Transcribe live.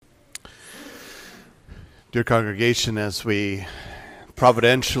Dear congregation, as we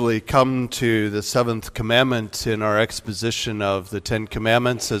providentially come to the seventh commandment in our exposition of the Ten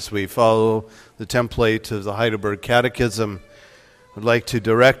Commandments, as we follow the template of the Heidelberg Catechism, I'd like to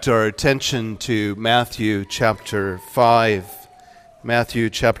direct our attention to Matthew chapter 5. Matthew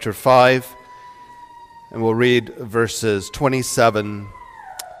chapter 5, and we'll read verses 27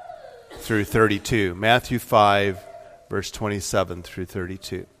 through 32. Matthew 5, verse 27 through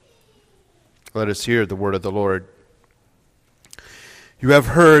 32. Let us hear the word of the Lord. You have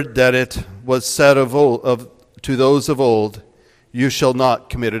heard that it was said to those of old, you shall not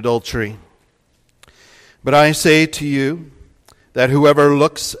commit adultery. But I say to you that whoever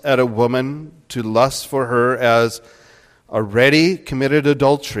looks at a woman to lust for her has already committed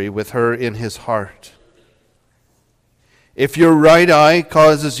adultery with her in his heart. If your right eye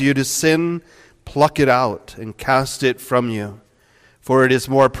causes you to sin, pluck it out and cast it from you. For it is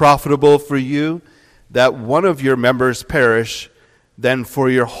more profitable for you that one of your members perish than for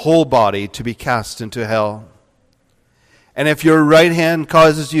your whole body to be cast into hell. And if your right hand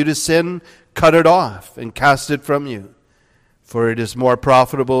causes you to sin, cut it off and cast it from you. For it is more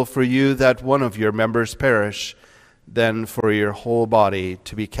profitable for you that one of your members perish than for your whole body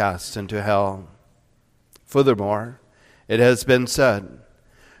to be cast into hell. Furthermore, it has been said,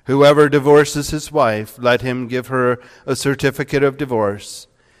 whoever divorces his wife, let him give her a certificate of divorce.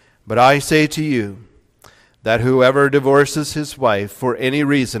 But I say to you that whoever divorces his wife for any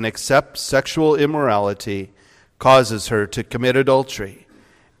reason except sexual immorality causes her to commit adultery,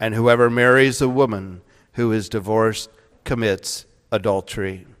 and whoever marries a woman who is divorced commits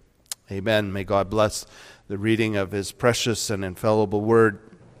adultery. Amen. May God bless the reading of his precious and infallible word.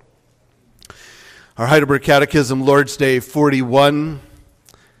 Our Heidelberg Catechism, Lord's Day 41,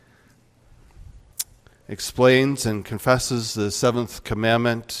 explains and confesses the seventh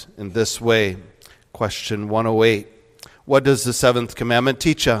commandment in this way. Question 108. What does the seventh commandment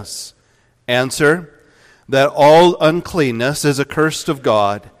teach us? Answer, that all uncleanness is accursed of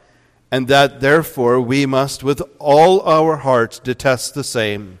God, and that therefore we must with all our hearts detest the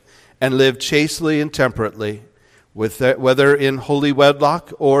same, and live chastely and temperately, whether in holy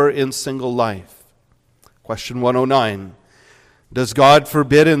wedlock or in single life. Question 109. Does God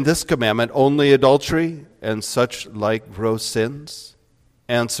forbid in this commandment only adultery and such like gross sins?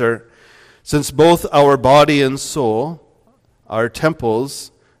 Answer, since both our body and soul are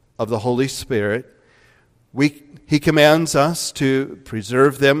temples of the Holy Spirit, He commands us to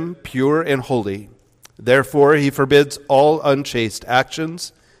preserve them pure and holy. Therefore, He forbids all unchaste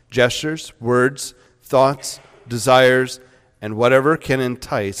actions, gestures, words, thoughts, desires, and whatever can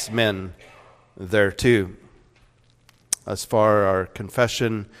entice men thereto. As far our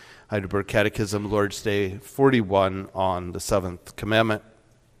confession, Heidelberg Catechism, Lord's Day 41 on the seventh commandment.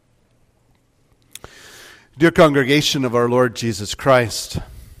 Dear congregation of our Lord Jesus Christ,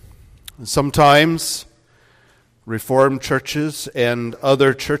 sometimes Reformed churches and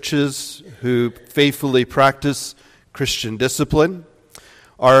other churches who faithfully practice Christian discipline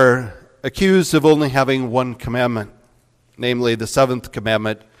are accused of only having one commandment, namely the seventh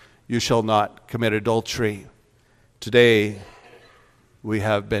commandment, you shall not commit adultery. Today, we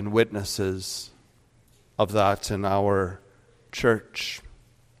have been witnesses of that in our church.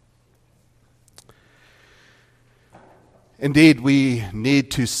 Indeed, we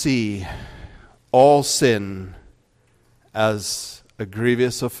need to see all sin as a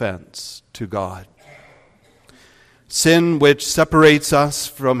grievous offense to God. Sin which separates us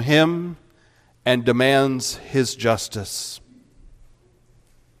from Him and demands His justice.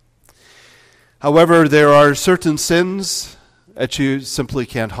 However, there are certain sins that you simply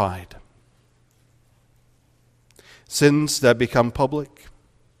can't hide. Sins that become public.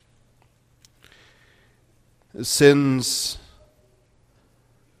 Sins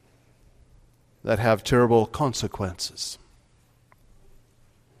that have terrible consequences.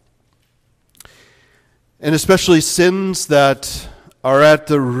 And especially sins that are at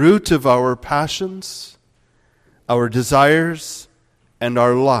the root of our passions, our desires, and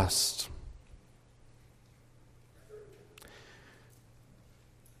our lust.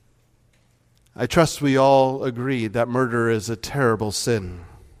 I trust we all agree that murder is a terrible sin.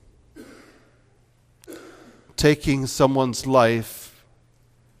 Taking someone's life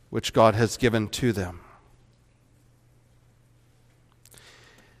which God has given to them.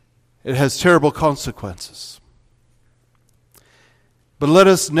 It has terrible consequences. But let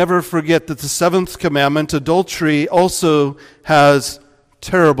us never forget that the seventh commandment, adultery, also has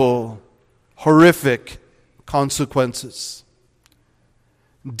terrible, horrific consequences.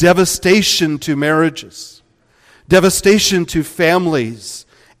 Devastation to marriages, devastation to families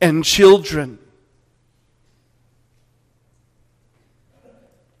and children.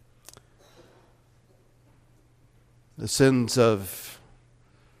 The sins of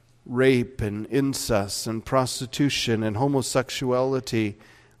rape and incest and prostitution and homosexuality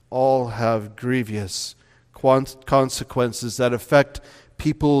all have grievous consequences that affect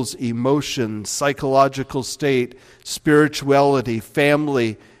people's emotions, psychological state, spirituality,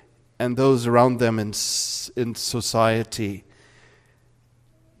 family, and those around them in society.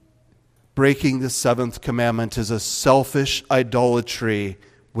 Breaking the seventh commandment is a selfish idolatry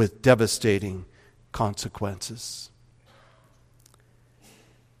with devastating consequences.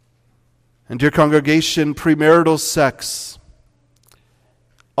 And dear congregation, premarital sex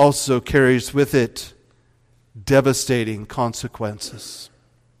also carries with it devastating consequences.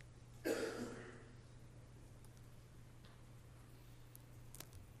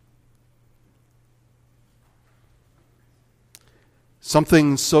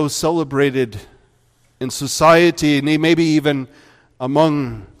 Something so celebrated in society, and maybe even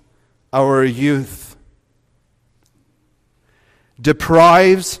among our youth,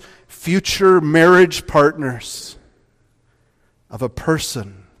 deprives future marriage partners of a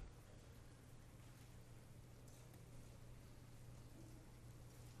person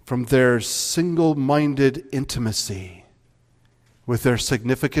from their single-minded intimacy with their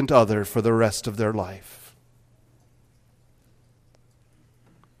significant other for the rest of their life.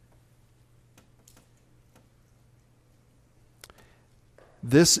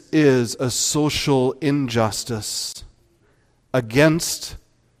 This is a social injustice against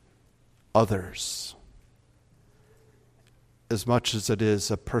others as much as it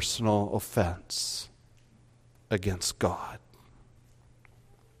is a personal offense against God.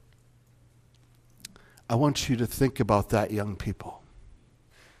 I want you to think about that, young people.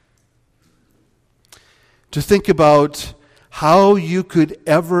 To think about how you could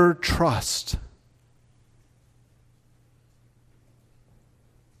ever trust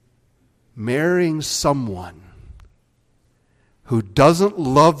marrying someone who doesn't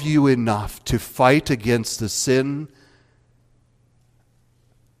love you enough to fight against the sin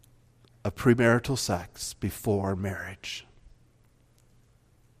of premarital sex before marriage.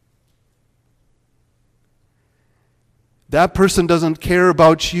 That person doesn't care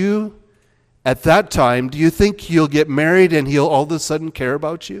about you at that time. Do you think you'll get married and he'll all of a sudden care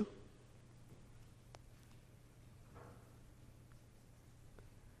about you?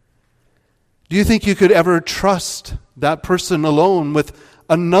 Do you think you could ever trust that person alone with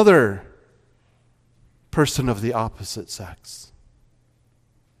another person of the opposite sex?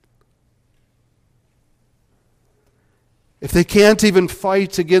 If they can't even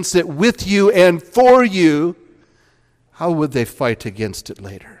fight against it with you and for you, how would they fight against it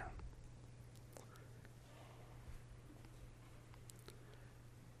later?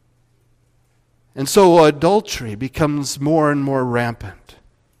 And so adultery becomes more and more rampant.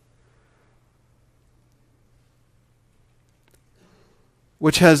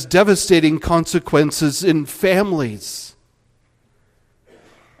 Which has devastating consequences in families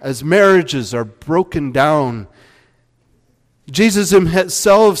as marriages are broken down. Jesus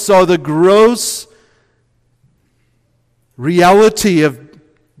himself saw the gross reality of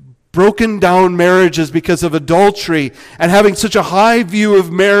broken down marriages because of adultery, and having such a high view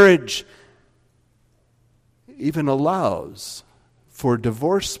of marriage even allows for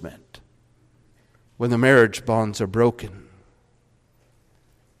divorcement when the marriage bonds are broken.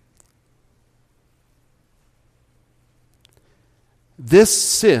 This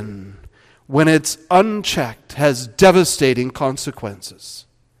sin, when it's unchecked, has devastating consequences.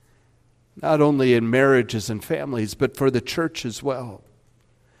 Not only in marriages and families, but for the church as well.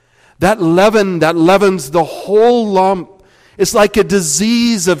 That leaven that leavens the whole lump is like a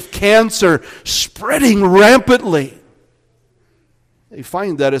disease of cancer spreading rampantly. You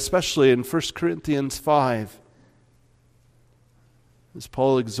find that especially in 1 Corinthians 5. As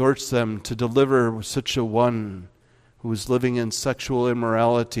Paul exhorts them to deliver such a one who is living in sexual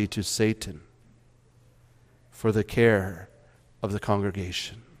immorality to Satan for the care of the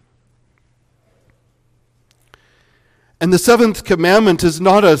congregation. And the seventh commandment is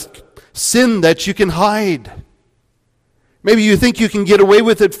not a sin that you can hide. Maybe you think you can get away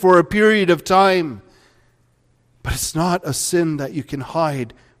with it for a period of time, but it's not a sin that you can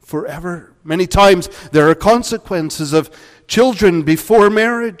hide forever. Many times there are consequences of children before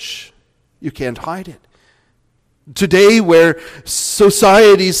marriage. You can't hide it. Today, where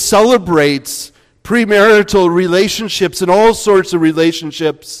society celebrates premarital relationships and all sorts of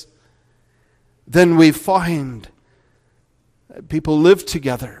relationships, then we find that people live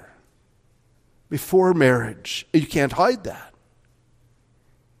together before marriage. You can't hide that.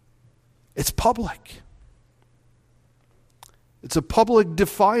 It's public. It's a public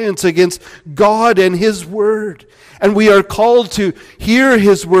defiance against God and His Word. And we are called to hear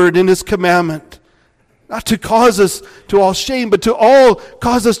His Word and His commandment. Not to cause us to all shame, but to all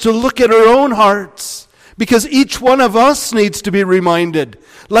cause us to look at our own hearts. Because each one of us needs to be reminded,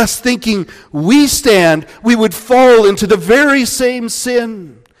 lest thinking we stand, we would fall into the very same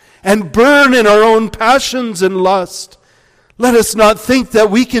sin and burn in our own passions and lust. Let us not think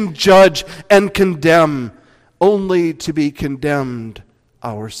that we can judge and condemn, only to be condemned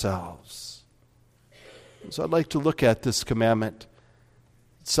ourselves. So I'd like to look at this commandment.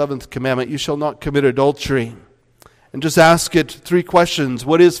 Seventh commandment, you shall not commit adultery. And just ask it three questions.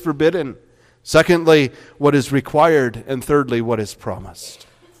 What is forbidden? Secondly, what is required? And thirdly, what is promised?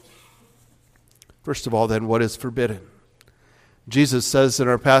 First of all, then, what is forbidden? Jesus says in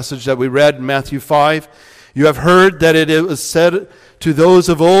our passage that we read in Matthew 5, you have heard that it was said to those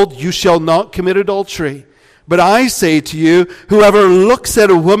of old, you shall not commit adultery. But I say to you, whoever looks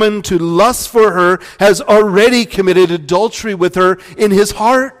at a woman to lust for her has already committed adultery with her in his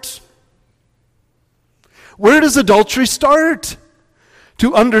heart. Where does adultery start?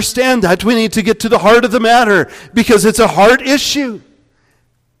 To understand that, we need to get to the heart of the matter, because it's a heart issue.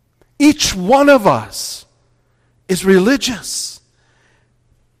 Each one of us is religious.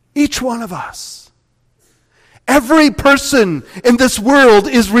 Each one of us. Every person in this world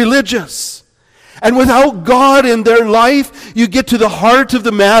is religious. And without God in their life, you get to the heart of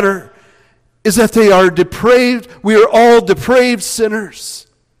the matter, is that they are depraved. We are all depraved sinners.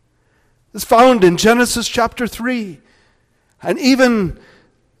 It's found in Genesis chapter 3. And even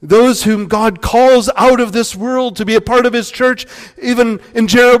those whom God calls out of this world to be a part of His church, even in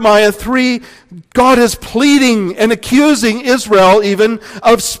Jeremiah 3, God is pleading and accusing Israel even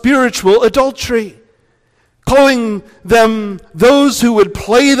of spiritual adultery, calling them those who would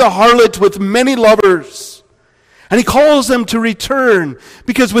play the harlot with many lovers. And He calls them to return,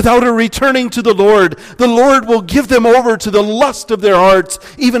 because without a returning to the Lord will give them over to the lust of their hearts,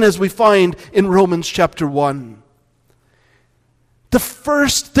 even as we find in Romans chapter 1. The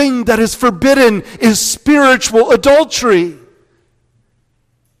first thing that is forbidden is spiritual adultery.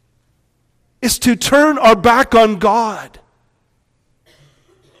 Is to turn our back on God,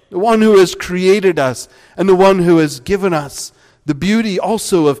 the one who has created us and the one who has given us the beauty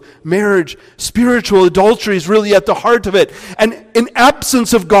also of marriage. Spiritual adultery is really at the heart of it. And in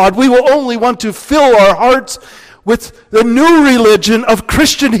absence of God, we will only want to fill our hearts with the new religion of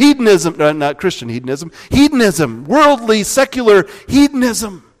Christian hedonism. Not Christian hedonism. Hedonism. Worldly, secular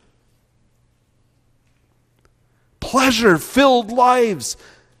hedonism. Pleasure-filled lives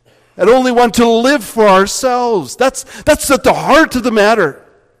that only want to live for ourselves. That's at the heart of the matter.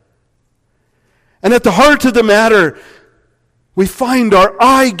 And at the heart of the matter, we find our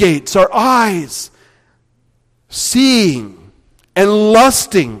eye gates, our eyes, seeing and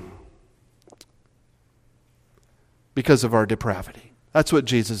lusting because of our depravity. That's what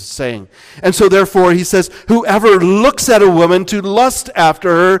Jesus is saying. And so therefore He says, whoever looks at a woman to lust after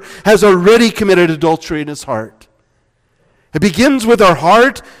her has already committed adultery in his heart. It begins with our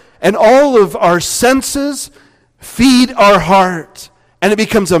heart, and all of our senses feed our heart. And it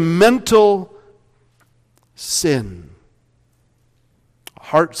becomes a mental sin. A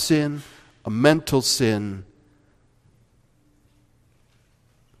heart sin, a mental sin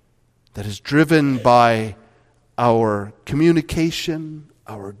that is driven by our communication,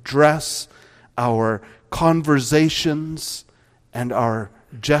 our dress, our conversations, and our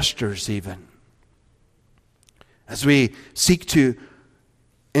gestures even. As we seek to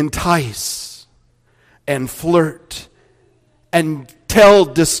entice and flirt and tell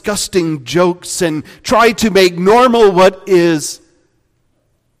disgusting jokes and try to make normal what is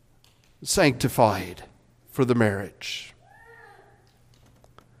sanctified for the marriage.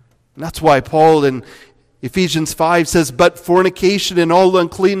 And that's why Paul in Ephesians 5 says, but fornication and all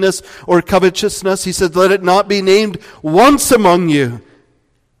uncleanness or covetousness, he said, let it not be named once among you.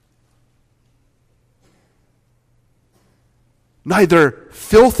 Neither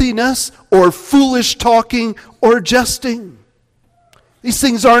filthiness or foolish talking or jesting. These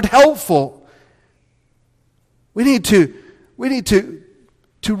things aren't helpful. We need to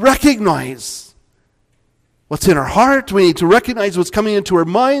recognize what's in our heart. We need to recognize what's coming into our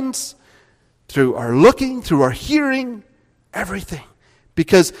minds through our looking, through our hearing, everything.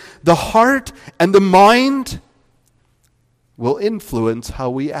 Because the heart and the mind will influence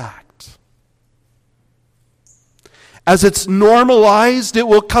how we act. As it's normalized, it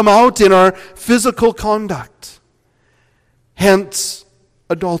will come out in our physical conduct. Hence,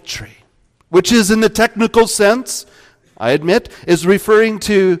 adultery, which is in the technical sense, I admit, is referring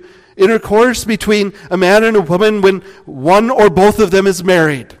to intercourse between a man and a woman when one or both of them is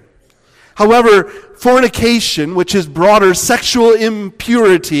married. However, fornication, which is broader sexual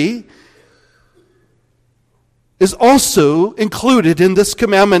impurity, is also included in this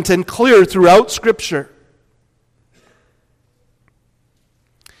commandment and clear throughout Scripture.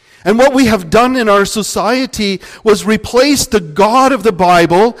 And what we have done in our society was replace the God of the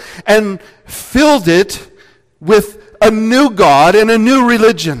Bible and filled it with a new God and a new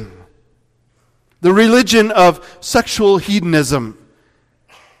religion. The religion of sexual hedonism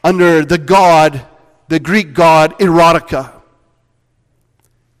under the Greek god erotica.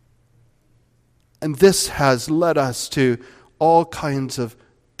 And this has led us to all kinds of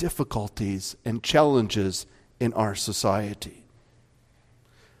difficulties and challenges in our society.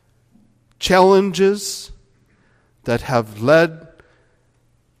 Challenges that have led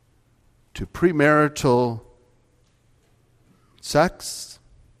to premarital sex,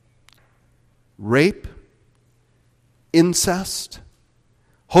 rape, incest,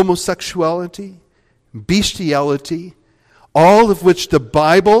 homosexuality, bestiality, all of which the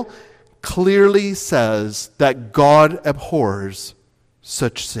Bible clearly says that God abhors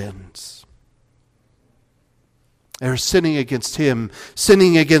such sins. They're sinning against Him,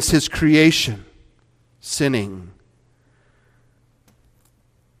 sinning against His creation, sinning.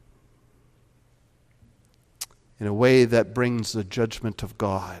 In a way that brings the judgment of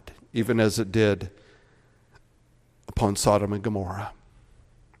God, even as it did upon Sodom and Gomorrah.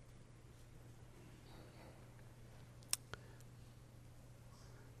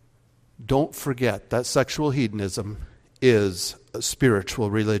 Don't forget that sexual hedonism is a spiritual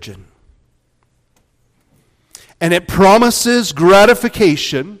religion. And it promises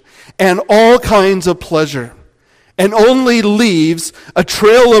gratification and all kinds of pleasure, and only leaves a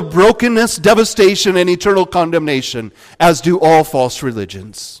trail of brokenness, devastation, and eternal condemnation, as do all false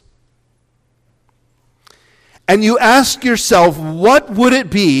religions. And you ask yourself, what would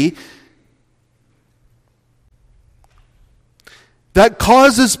it be that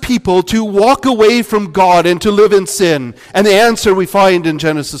causes people to walk away from God and to live in sin? And the answer we find in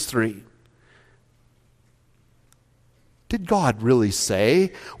Genesis 3. Did God really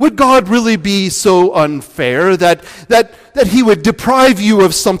say? Would God really be so unfair that He would deprive you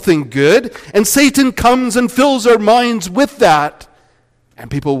of something good? And Satan comes and fills our minds with that, and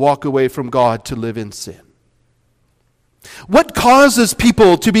people walk away from God to live in sin. What causes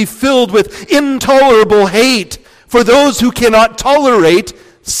people to be filled with intolerable hate for those who cannot tolerate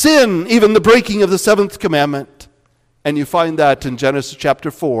sin, even the breaking of the seventh commandment? And you find that in Genesis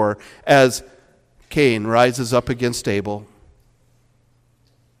chapter 4 as Cain rises up against Abel.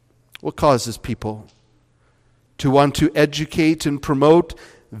 What causes people to want to educate and promote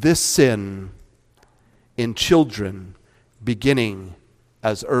this sin in children beginning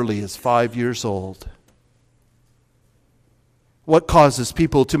as early as 5 years old? What causes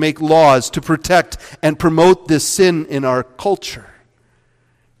people to make laws to protect and promote this sin in our culture?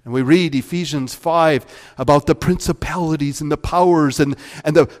 And we read Ephesians 5 about the principalities and the powers and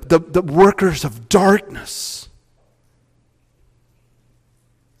the workers of darkness.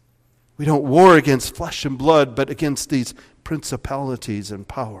 We don't war against flesh and blood, but against these principalities and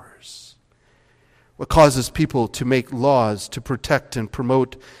powers. What causes people to make laws to protect and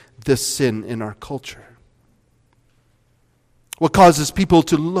promote this sin in our culture? What causes people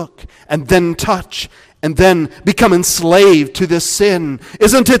to look and then touch and then become enslaved to this sin?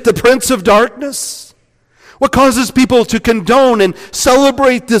 Isn't it the prince of darkness? What causes people to condone and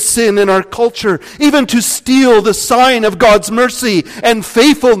celebrate this sin in our culture, even to steal the sign of God's mercy and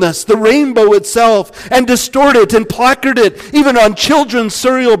faithfulness, the rainbow itself, and distort it and placard it even on children's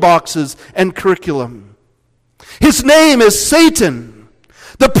cereal boxes and curriculum? His name is Satan,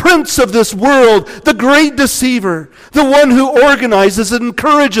 the prince of this world, the great deceiver, the one who organizes and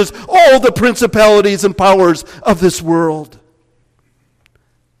encourages all the principalities and powers of this world.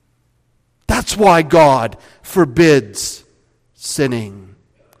 That's why God forbids sinning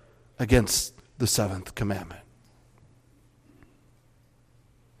against the seventh commandment.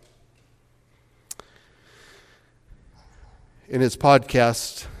 In his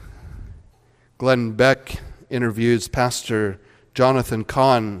podcast, Glenn Beck interviews Pastor Jonathan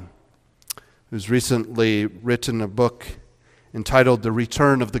Cahn, who's recently written a book entitled The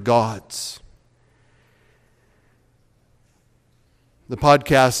Return of the Gods. The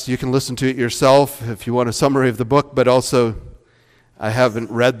podcast, you can listen to it yourself if you want a summary of the book, but also I haven't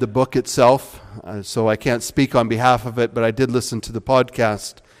read the book itself, so I can't speak on behalf of it, but I did listen to the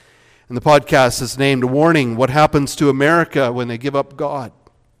podcast. And the podcast is named Warning: What Happens to America When They Give Up God?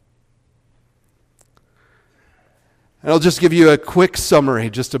 And I'll just give you a quick summary,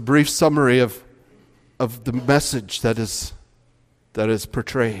 just a brief summary of the message that is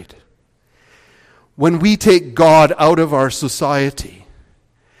portrayed. When we take God out of our society,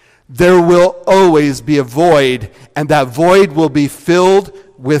 there will always be a void, and that void will be filled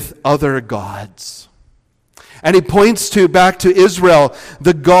with other gods. And he points back to Israel.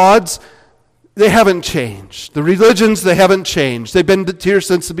 The gods, they haven't changed. The religions, they haven't changed. They've been here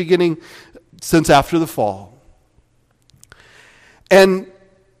since the beginning, since after the fall. And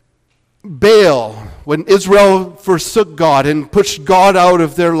Baal, when Israel forsook God and pushed God out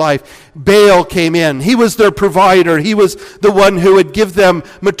of their life, Baal came in. He was their provider. He was the one who would give them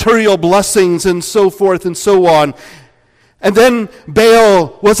material blessings and so forth and so on. And then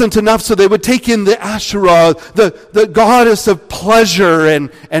Baal wasn't enough, so they would take in the Asherah, the goddess of pleasure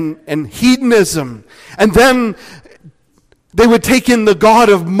and hedonism. And then they would take in the god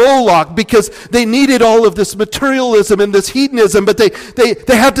of Moloch, because they needed all of this materialism and this hedonism, but they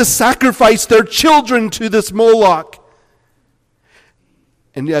had to sacrifice their children to this Moloch.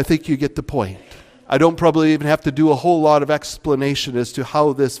 And I think you get the point. I don't probably even have to do a whole lot of explanation as to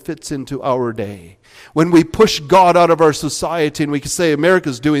how this fits into our day. When we push God out of our society, and we can say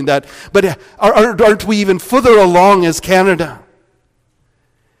America's doing that, but aren't we even further along as Canada?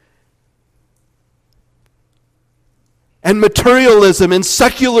 And materialism and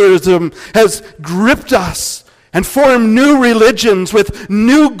secularism has gripped us and formed new religions with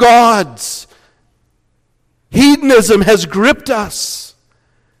new gods. Hedonism has gripped us.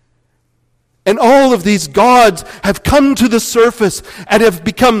 And all of these gods have come to the surface and have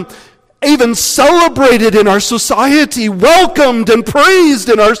become even celebrated in our society, welcomed and praised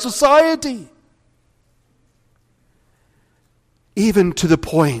in our society. Even to the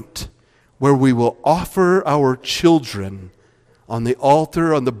point where we will offer our children on the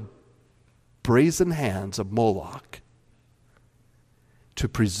altar, on the brazen hands of Moloch, to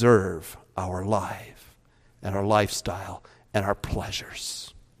preserve our life and our lifestyle and our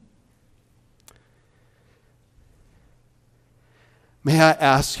pleasures. May I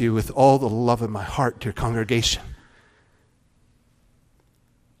ask you with all the love in my heart, dear congregation,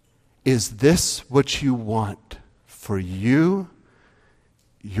 is this what you want for you,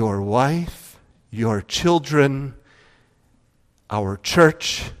 your wife, your children, our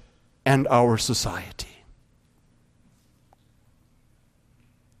church, and our society?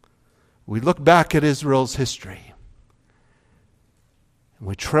 We look back at Israel's history, and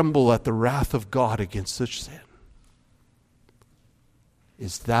we tremble at the wrath of God against such sin.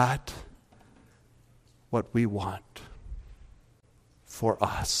 Is that what we want for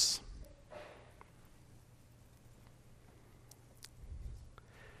us?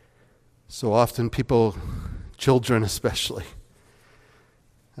 So often people, children especially,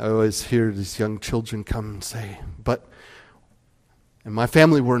 I always hear these young children come and say, but in my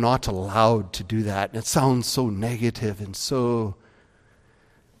family we're not allowed to do that. And it sounds so negative and so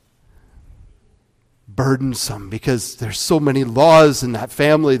burdensome, because there's so many laws in that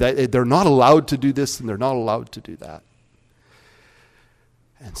family that they're not allowed to do this and they're not allowed to do that.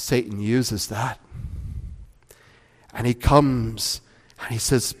 And Satan uses that. And he comes and he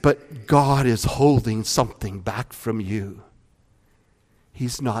says, but God is holding something back from you.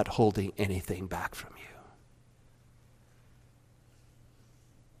 He's not holding anything back from you.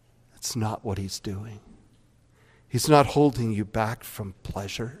 That's not what he's doing. He's not holding you back from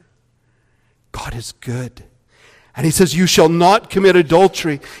pleasure. God is good. And he says, you shall not commit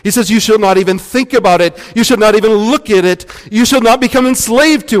adultery. He says, you shall not even think about it. You shall not even look at it. You shall not become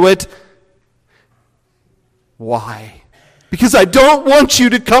enslaved to it. Why? Because I don't want you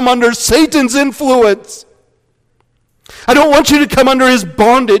to come under Satan's influence. I don't want you to come under his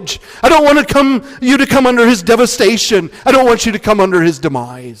bondage. I don't want you to come under his devastation. I don't want you to come under his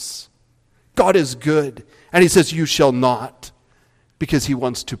demise. God is good. And he says, you shall not, because he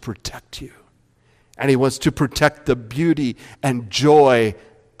wants to protect you. And he wants to protect the beauty and joy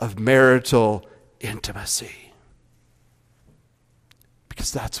of marital intimacy.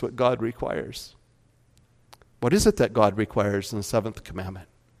 Because that's what God requires. What is it that God requires in the seventh commandment?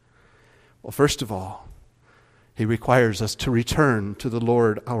 Well, first of all, he requires us to return to the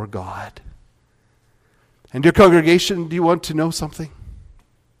Lord our God. And dear congregation, do you want to know something?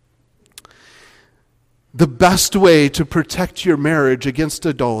 The best way to protect your marriage against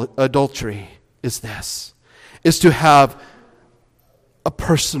adultery is this, is to have a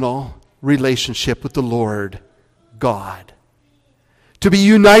personal relationship with the Lord God. To be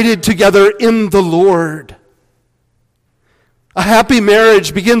united together in the Lord. A happy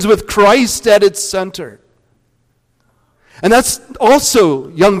marriage begins with Christ at its center. And that's also,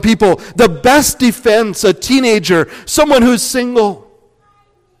 young people, the best defense, a teenager, someone who's single,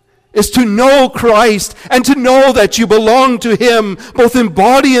 is to know Christ and to know that you belong to Him, both in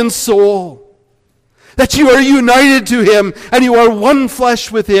body and soul. That you are united to Him and you are one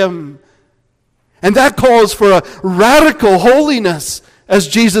flesh with Him. And that calls for a radical holiness, as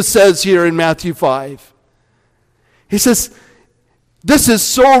Jesus says here in Matthew 5. He says, this is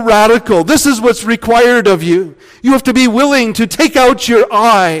so radical. This is what's required of you. You have to be willing to take out your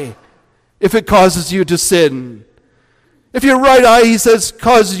eye if it causes you to sin. If your right eye, he says,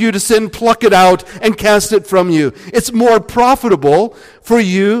 causes you to sin, pluck it out and cast it from you. It's more profitable for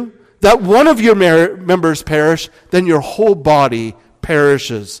you that one of your members perish than your whole body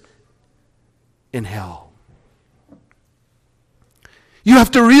perishes in hell. You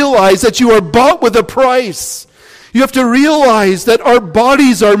have to realize that you are bought with a price. You have to realize that our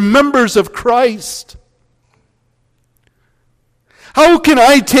bodies are members of Christ. How can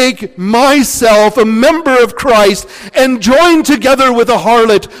I take myself, a member of Christ, and join together with a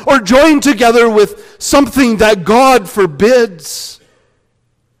harlot or join together with something that God forbids?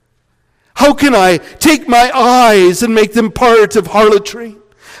 How can I take my eyes and make them part of harlotry?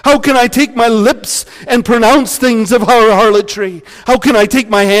 How can I take my lips and pronounce things of harlotry? How can I take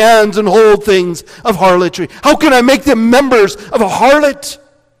my hands and hold things of harlotry? How can I make them members of a harlot?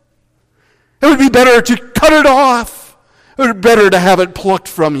 It would be better to cut it off. It would be better to have it plucked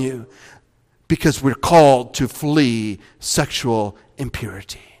from you, because we're called to flee sexual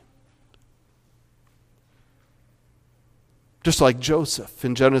impurity. Just like Joseph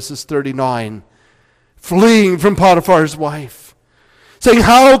in Genesis 39, fleeing from Potiphar's wife, saying,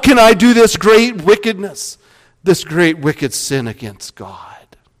 how can I do this great wickedness, this great wicked sin against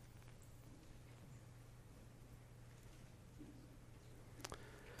God?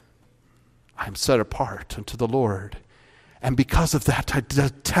 I'm set apart unto the Lord, and because of that I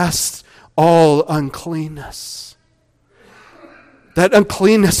detest all uncleanness. That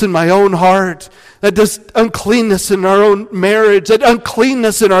uncleanness in my own heart, that uncleanness in our own marriage, that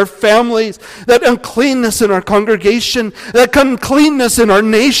uncleanness in our families, that uncleanness in our congregation, that uncleanness in our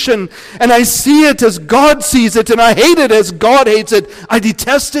nation. And I see it as God sees it, and I hate it as God hates it. I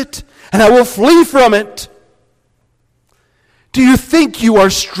detest it, and I will flee from it. Do you think you are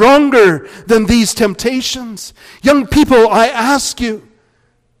stronger than these temptations? Young people, I ask you,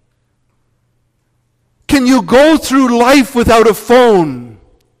 can you go through life without a phone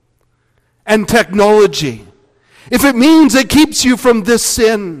and technology? If it means it keeps you from this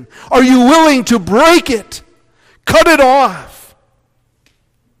sin, are you willing to break it? Cut it off.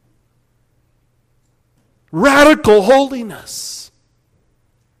 Radical holiness.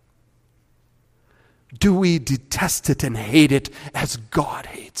 Do we detest it and hate it as God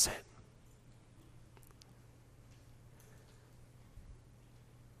hates it?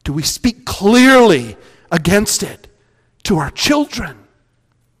 Do we speak clearly against it to our children?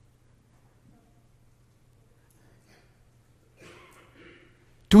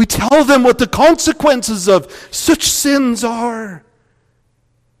 Do we tell them what the consequences of such sins are?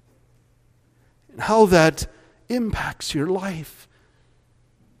 And how that impacts your life?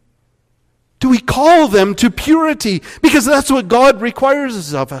 Do we call them to purity? Because that's what God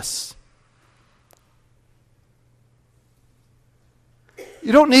requires of us.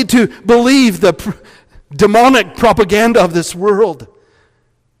 You don't need to believe the demonic propaganda of this world,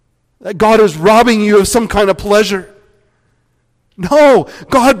 that God is robbing you of some kind of pleasure. No,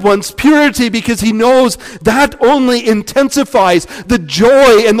 God wants purity because He knows that only intensifies the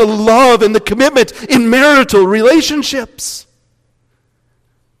joy and the love and the commitment in marital relationships.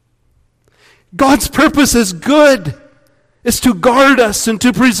 God's purpose is good. It's to guard us and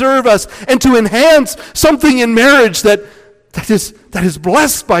to preserve us and to enhance something in marriage that is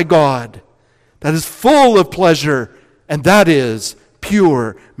blessed by God, that is full of pleasure, and that is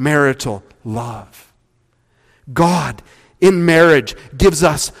pure marital love. God in marriage gives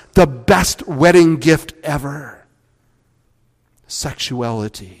us the best wedding gift ever: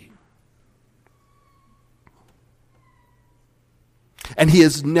 sexuality. And He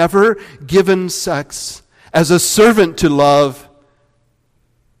has never given sex as a servant to love.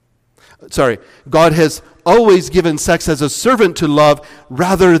 God has always given sex as a servant to love,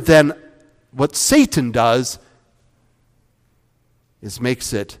 rather than what Satan does is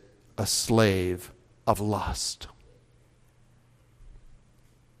makes it a slave of lust.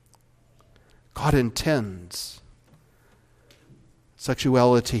 God intends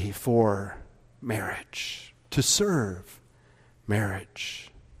sexuality for marriage, to serve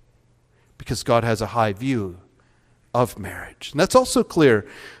marriage, because God has a high view of marriage. And that's also clear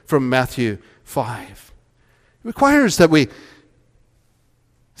from Matthew 5. It requires that we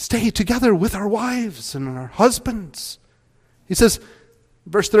stay together with our wives and our husbands. He says,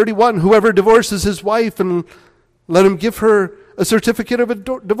 verse 31, whoever divorces his wife, and let him give her a certificate of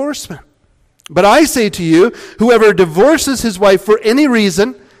divorcement. But I say to you, whoever divorces his wife for any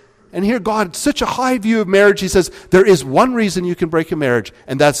reason, and here God, such a high view of marriage, he says, there is one reason you can break a marriage,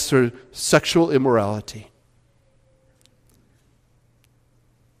 and that's through sexual immorality.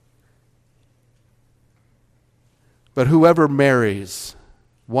 But whoever marries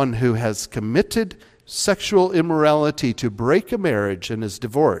one who has committed sexual immorality to break a marriage and is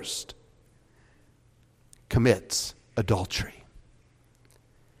divorced commits adultery.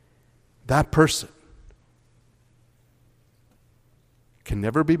 That person can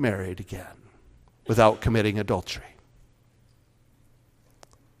never be married again without committing adultery.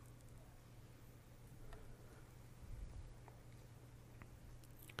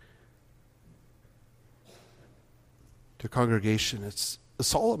 To congregation, it's a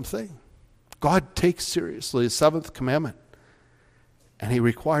solemn thing. God takes seriously His seventh commandment, and He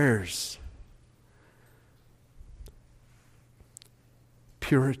requires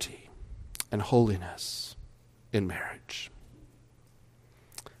purity and holiness in marriage.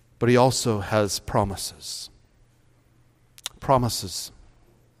 But He also has promises. Promises,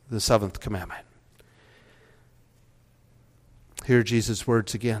 the seventh commandment. Hear Jesus'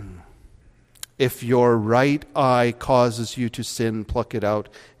 words again. If your right eye causes you to sin, pluck it out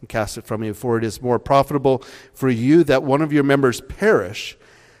and cast it from you, for it is more profitable for you that one of your members perish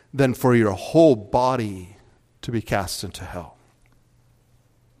than for your whole body to be cast into hell.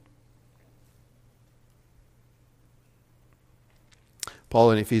 Paul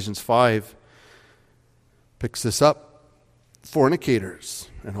in Ephesians 5 picks this up. Fornicators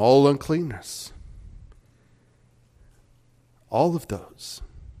and all uncleanness. All of those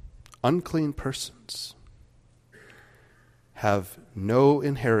unclean persons have no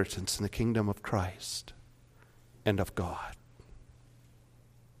inheritance in the kingdom of Christ and of God.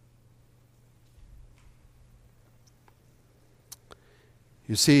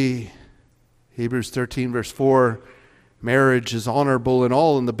 You see, Hebrews 13 verse 4, marriage is honorable in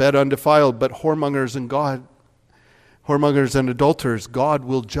all, and the bed undefiled, but whoremongers and adulterers, God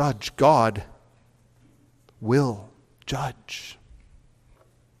will judge. God will judge.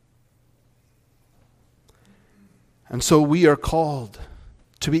 And so we are called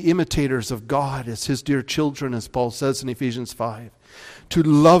to be imitators of God as His dear children, as Paul says in Ephesians 5. To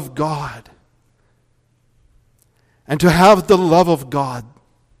love God and to have the love of God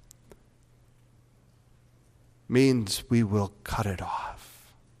means we will cut it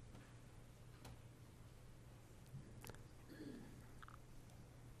off.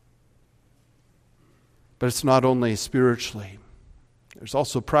 But it's not only spiritually. There's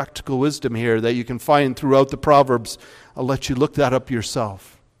also practical wisdom here that you can find throughout the Proverbs. I'll let you look that up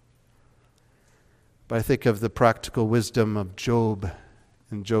yourself. But I think of the practical wisdom of Job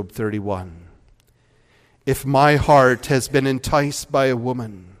in Job 31. If my heart has been enticed by a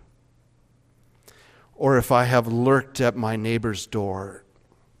woman, or if I have lurked at my neighbor's door,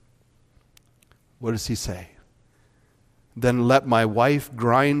 what does he say? Then let my wife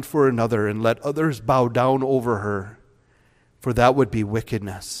grind for another, and let others bow down over her. For that would be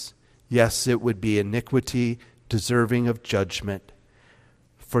wickedness. Yes, it would be iniquity deserving of judgment.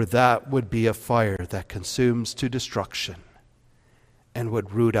 For that would be a fire that consumes to destruction and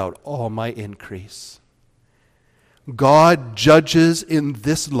would root out all my increase. God judges in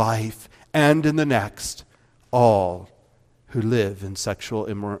this life and in the next all who live in sexual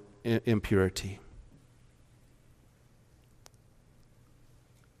impurity.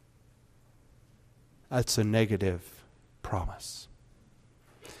 That's a negative promise.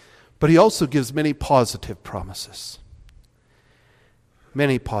 But He also gives many positive promises.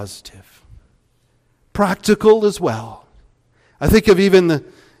 Many positive. Practical as well. I think of even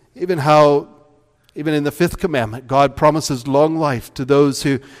how in the fifth commandment, God promises long life to those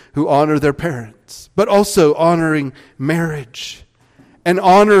who honor their parents, but also honoring marriage and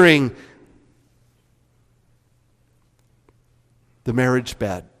honoring the marriage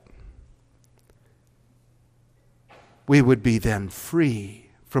bed. We would be then free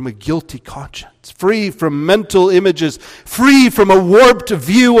from a guilty conscience, free from mental images, free from a warped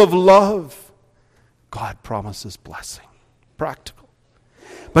view of love. God promises blessing, practical.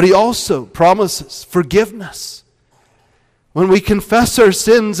 But He also promises forgiveness. When we confess our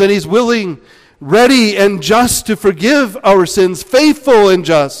sins, and He's willing, ready, and just to forgive our sins, faithful and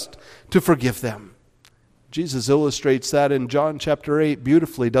just to forgive them. Jesus illustrates that in John chapter 8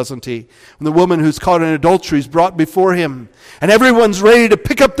 beautifully, doesn't he? When the woman who's caught in adultery is brought before him, and everyone's ready to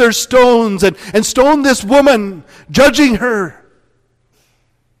pick up their stones and stone this woman, judging her.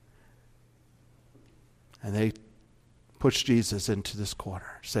 And they push Jesus into this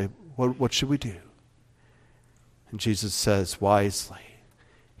corner, say, what should we do? And Jesus says wisely,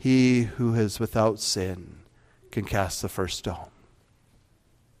 he who is without sin can cast the first stone.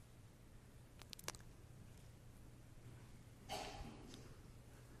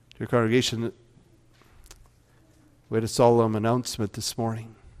 Dear congregation, we had a solemn announcement this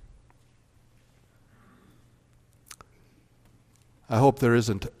morning. I hope there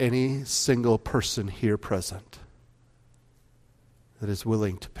isn't any single person here present that is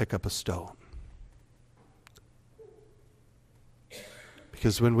willing to pick up a stone.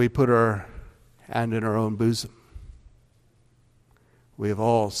 Because when we put our hand in our own bosom, we have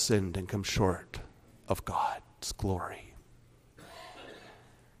all sinned and come short of God's glory.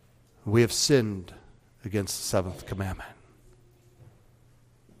 We have sinned against the seventh commandment.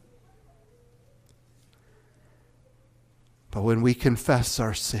 But when we confess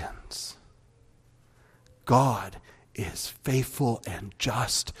our sins, God is faithful and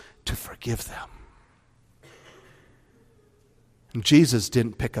just to forgive them. And Jesus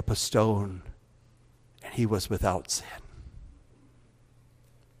didn't pick up a stone, and he was without sin.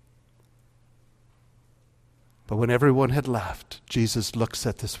 But when everyone had left, Jesus looks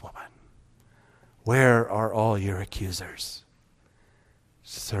at this woman. Where are all your accusers?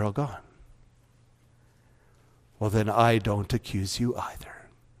 She says, they're all gone. Well, then I don't accuse you either.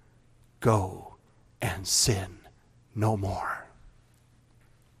 Go and sin no more.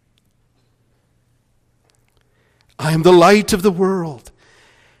 I am the light of the world.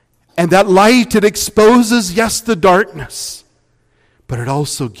 And that light, it exposes, yes, the darkness, but it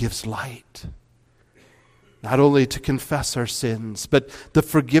also gives light. Not only to confess our sins, but the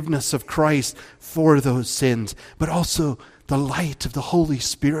forgiveness of Christ for those sins, but also the light of the Holy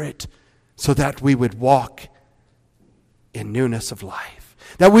Spirit so that we would walk in newness of life.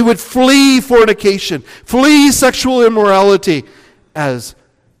 That we would flee fornication, flee sexual immorality as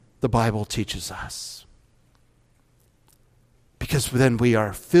the Bible teaches us. Because then we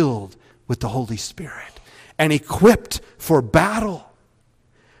are filled with the Holy Spirit and equipped for battle.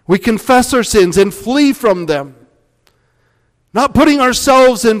 We confess our sins and flee from them. Not putting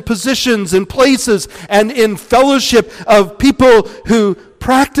ourselves in positions and places and in fellowship of people who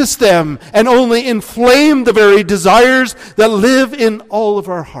practice them and only inflame the very desires that live in all of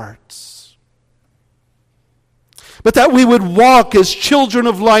our hearts. But that we would walk as children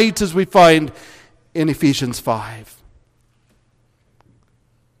of light, as we find in Ephesians 5.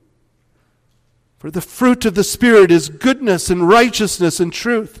 For the fruit of the Spirit is goodness and righteousness and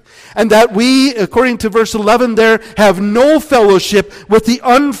truth. And that we, according to verse 11 there, have no fellowship with the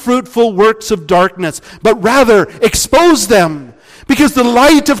unfruitful works of darkness, but rather expose them. Because the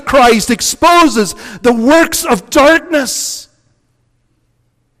light of Christ exposes the works of darkness.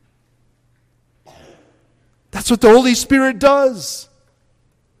 That's what the Holy Spirit does.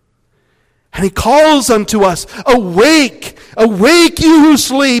 And he calls unto us, awake, awake you who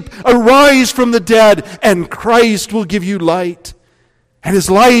sleep, arise from the dead, and Christ will give you light. And his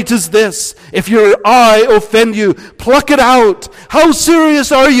light is this: if your eye offend you, pluck it out. How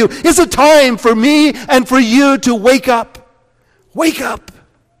serious are you? Is it time for me and for you to wake up? Wake up.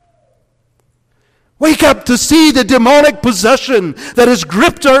 Wake up to see the demonic possession that has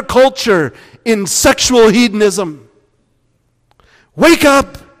gripped our culture in sexual hedonism. Wake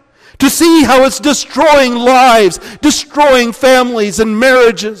up to see how it's destroying lives, destroying families and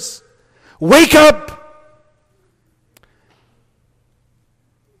marriages. Wake up.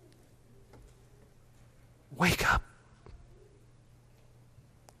 Wake up.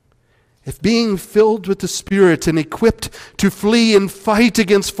 If being filled with the Spirit and equipped to flee and fight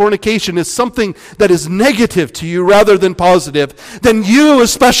against fornication is something that is negative to you rather than positive, then you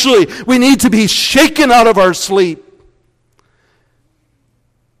especially, we need to be shaken out of our sleep.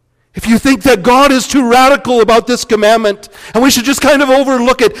 If you think that God is too radical about this commandment and we should just kind of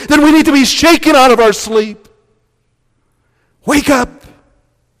overlook it, then we need to be shaken out of our sleep. Wake up.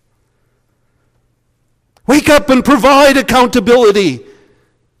 Wake up and provide accountability,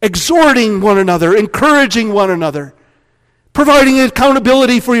 exhorting one another, encouraging one another, providing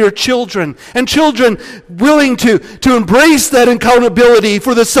accountability for your children, and children willing to embrace that accountability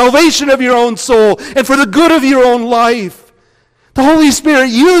for the salvation of your own soul and for the good of your own life. The Holy Spirit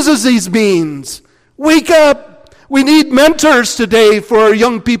uses these means. Wake up. We need mentors today for our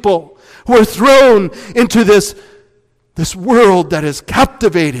young people who are thrown into this world that is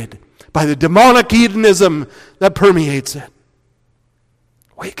captivated by the demonic hedonism that permeates it.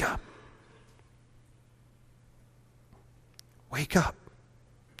 Wake up. Wake up.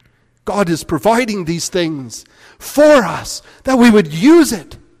 God is providing these things for us that we would use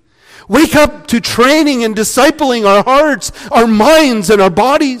it. Wake up to training and discipling our hearts, our minds, and our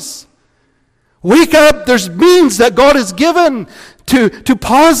bodies. Wake up. There's means that God has given to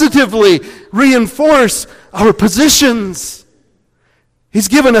positively reinforce our positions. He's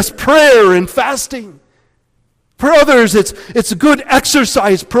given us prayer and fasting. For others, it's good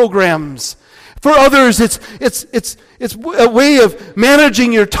exercise programs. For others, it's a way of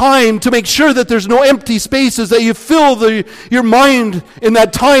managing your time to make sure that there's no empty spaces, that you fill your mind in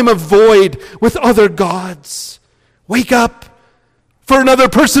that time of void with other gods. Wake up. For another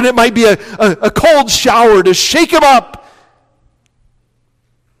person, it might be a cold shower to shake him up.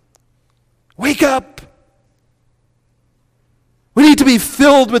 Wake up. We need to be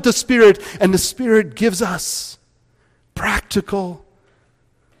filled with the Spirit, and the Spirit gives us practical,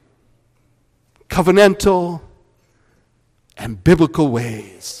 covenantal, and biblical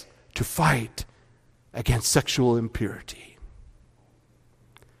ways to fight against sexual impurity.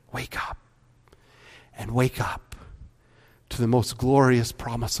 Wake up, and wake up to the most glorious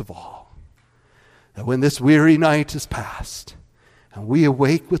promise of all, that when this weary night is past and we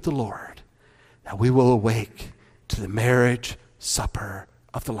awake with the Lord, that we will awake to the marriage supper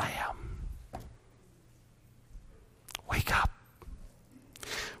of the Lamb. Wake up.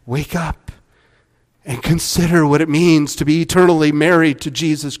 Wake up and consider what it means to be eternally married to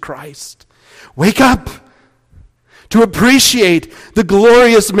Jesus Christ. Wake up to appreciate the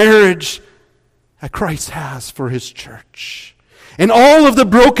glorious marriage that Christ has for his church. And all of the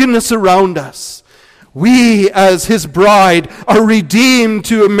brokenness around us, we as his bride are redeemed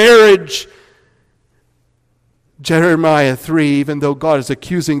to a marriage. Jeremiah 3, even though God is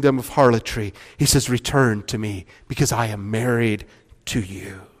accusing them of harlotry, he says, return to me because I am married to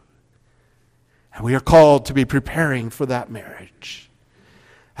you. And we are called to be preparing for that marriage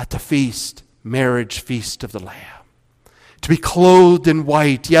at the feast, marriage feast of the Lamb. To be clothed in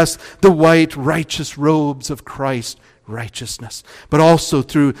white, yes, the white righteous robes of Christ's righteousness, but also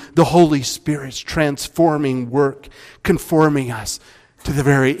through the Holy Spirit's transforming work, conforming us to the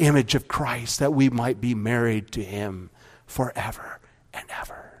very image of Christ, that we might be married to him forever and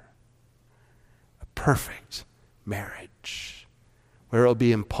ever. A perfect marriage where it will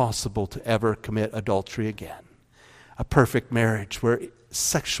be impossible to ever commit adultery again. A perfect marriage where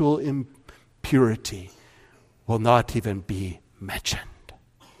sexual impurity will not even be mentioned.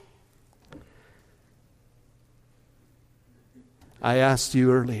 I asked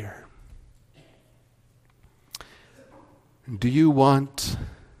you earlier, do you want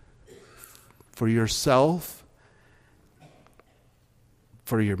for yourself,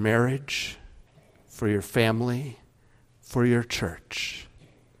 for your marriage, for your family, for your church,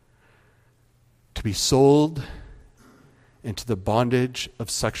 to be sold into the bondage of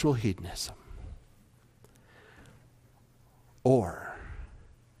sexual hedonism? Or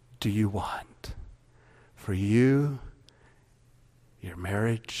do you want for you, your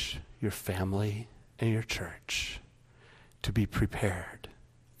marriage, your family, and your church to be prepared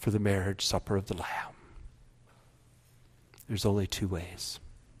for the marriage supper of the Lamb? There's only two ways.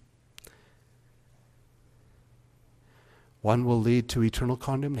 One will lead to eternal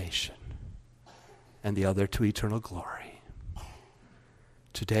condemnation, and the other to eternal glory.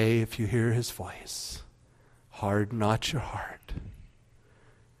 Today, if you hear his voice, harden not your heart.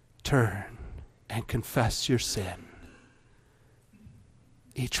 Turn and confess your sin.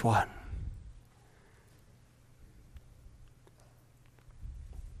 Each one.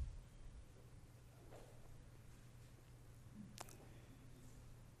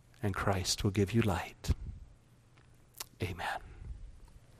 And Christ will give you light. Amen.